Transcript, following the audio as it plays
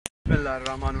Bismillah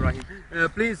Rahman Rahim.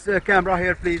 Please, camera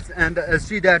here, please, and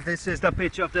see that this is the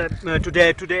pitch of the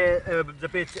today. The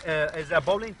pitch is a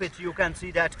bowling pitch. You can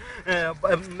see that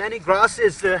many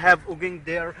grasses have ugging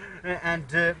there, and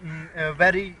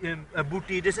very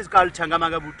booty. This is called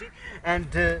Changamaga booty,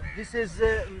 and this is.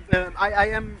 I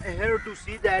am here to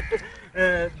see that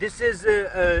this is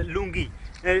lungi.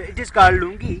 It is called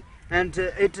lungi. And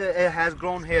it has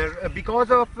grown here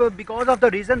because of the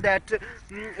reason that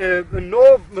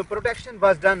no protection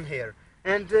was done here,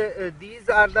 and these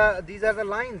are the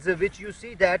lines which you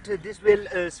see that this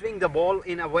will swing the ball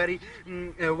in a very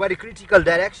critical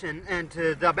direction, and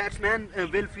the batsman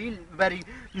will feel very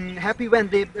happy when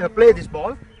they play this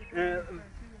ball.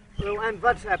 And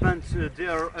what happens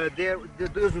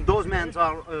those men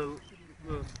are.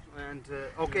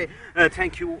 Okay,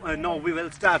 thank you. Now we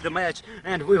will start the match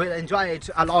and we will enjoy it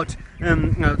a lot.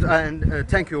 And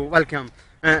thank you, welcome.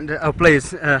 And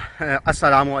please,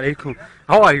 Assalamu alaikum.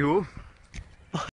 How are you?